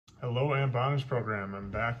Hello, Amp Honors Program.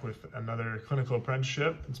 I'm back with another clinical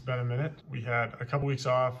apprenticeship. It's been a minute. We had a couple weeks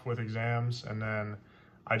off with exams, and then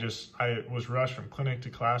I was rushed from clinic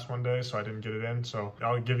to class one day, so I didn't get it in. So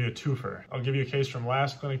I'll give you a twofer. I'll give you a case from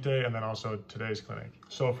last clinic day and then also today's clinic.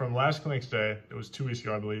 So from last clinic's day, it was 2 weeks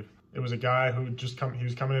ago, I believe. It was a guy who he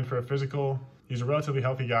was coming in for a physical. He's a relatively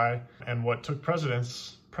healthy guy, and what took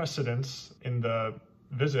precedence in the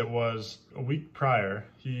visit was a week prior.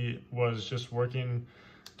 He was just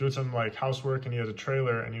doing some like housework, and he has a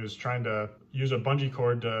trailer, and he was trying to use a bungee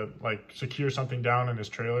cord to like secure something down in his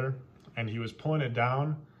trailer, and he was pulling it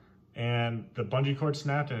down, and the bungee cord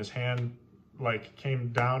snapped, and his hand like came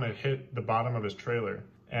down and hit the bottom of his trailer,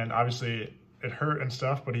 and obviously it hurt and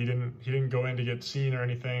stuff, but he didn't go in to get seen or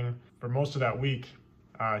anything. For most of that week,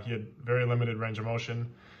 he had very limited range of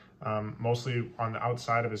motion. Mostly on the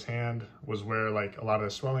outside of his hand was where like a lot of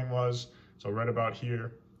the swelling was, so right about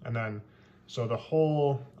here. And then so the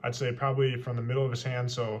whole, I'd say probably from the middle of his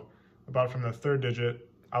hand, so about from the third digit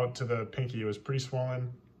out to the pinky, was pretty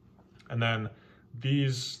swollen. And then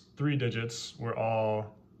these 3 digits were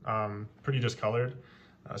all pretty discolored,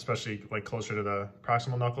 especially like closer to the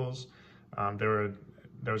proximal knuckles. There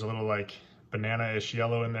was a little like banana-ish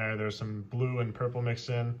yellow in there. There's some blue and purple mixed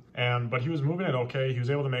in, but he was moving it okay. He was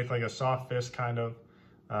able to make like a soft fist kind of.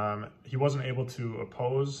 He wasn't able to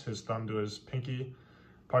oppose his thumb to his pinky,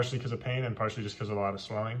 partially because of pain and partially just because of a lot of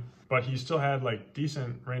swelling. But he still had like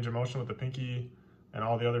decent range of motion with the pinky, and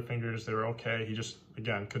all the other fingers, they were okay. He just,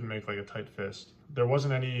 again, couldn't make like a tight fist. There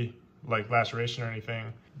wasn't any like laceration or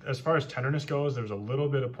anything. As far as tenderness goes, there was a little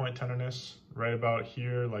bit of point tenderness right about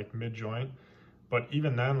here, like mid-joint. But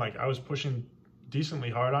even then, like I was pushing decently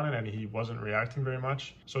hard on it and he wasn't reacting very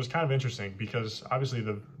much. So it's kind of interesting because obviously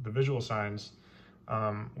the visual signs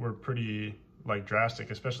were pretty like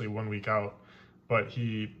drastic, especially 1 week out, but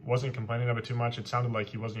he wasn't complaining of it too much. It sounded like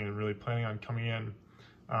he wasn't even really planning on coming in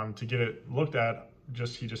to get it looked at.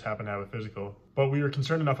 He just happened to have a physical. But we were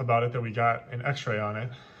concerned enough about it that we got an x-ray on it,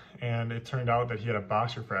 and it turned out that he had a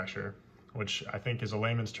boxer fracture, which I think is a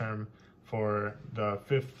layman's term for the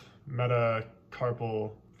 5th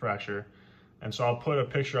metacarpal fracture. And so I'll put a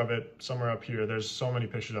picture of it somewhere up here. There's so many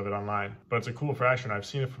pictures of it online, but it's a cool fracture, and I've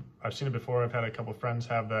seen it before. I've had a couple friends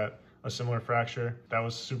have a similar fracture. That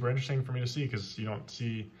was super interesting for me to see because you don't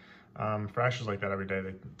see fractures like that every day.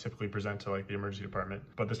 They typically present to like the emergency department,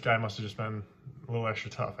 but this guy must have just been a little extra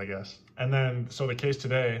tough, I guess. And then so the case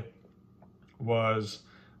today was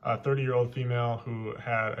a 30-year-old female who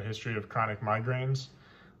had a history of chronic migraines.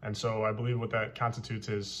 And so I believe what that constitutes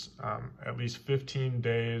is at least 15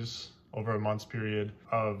 days over a month's period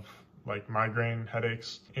of like migraine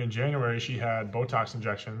headaches. In January, she had Botox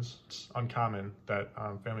injections. It's uncommon that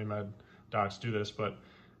family med docs do this, but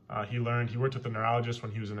he worked with a neurologist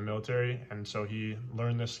when he was in the military, and so he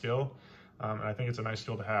learned this skill, and I think it's a nice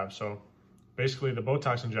skill to have. So basically the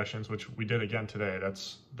Botox injections, which we did again today,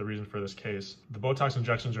 that's the reason for this case. The Botox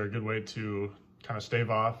injections are a good way to kind of stave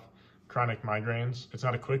off chronic migraines. It's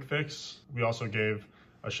not a quick fix. We also gave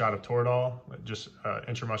a shot of Toradol, just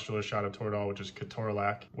intramuscular shot of Toradol, which is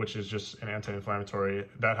ketorolac, which is just an anti-inflammatory.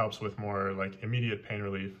 That helps with more like immediate pain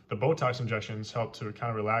relief. The Botox injections help to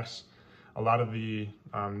kind of relax a lot of the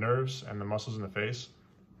nerves and the muscles in the face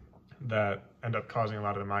that end up causing a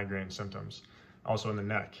lot of the migraine symptoms. Also in the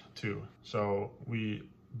neck too. So we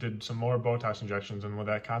did some more Botox injections, and what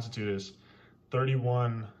that constitutes is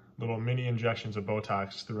 31 little mini injections of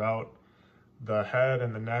Botox throughout the head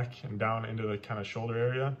and the neck and down into the kind of shoulder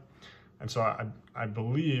area. And so I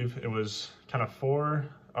believe it was kind of 4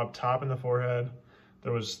 up top in the forehead.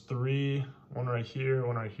 There was 3, one right here,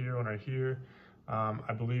 one right here, one right here.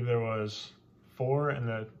 I believe there was 4 in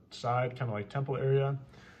the side, kind of like temple area,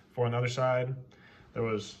 4 on the other side. There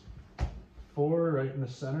was 4 right in the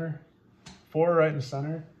center, 4 right in the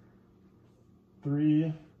center,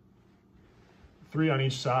 3 on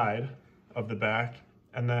each side of the back,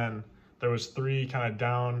 and then there was 3 kind of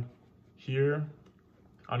down here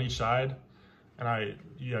on each side. And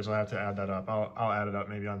you guys will have to add that up. I'll add it up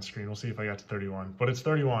maybe on screen. We'll see if I got to 31, but it's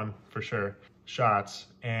 31 for sure shots.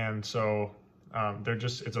 And so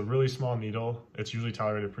it's a really small needle. It's usually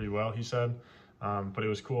tolerated pretty well, he said. But it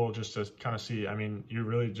was cool just to kind of see. I mean, you're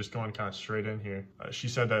really just going kind of straight in here. She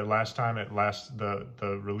said that last time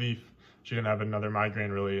the relief, she didn't have another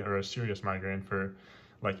migraine really, or a serious migraine for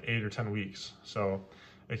like 8 or 10 weeks. So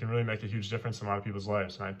it can really make a huge difference in a lot of people's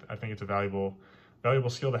lives. And I think it's a valuable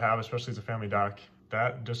skill to have, especially as a family doc.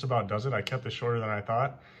 That just about does it. I kept it shorter than I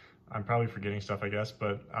thought. I'm probably forgetting stuff, I guess,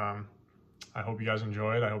 but I hope you guys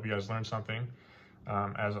enjoyed. I hope you guys learned something.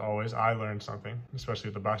 As always, I learned something, especially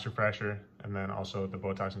with the boxer fracture and then also the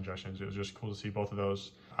Botox injections. It was just cool to see both of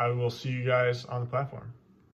those I will see you guys on the platform.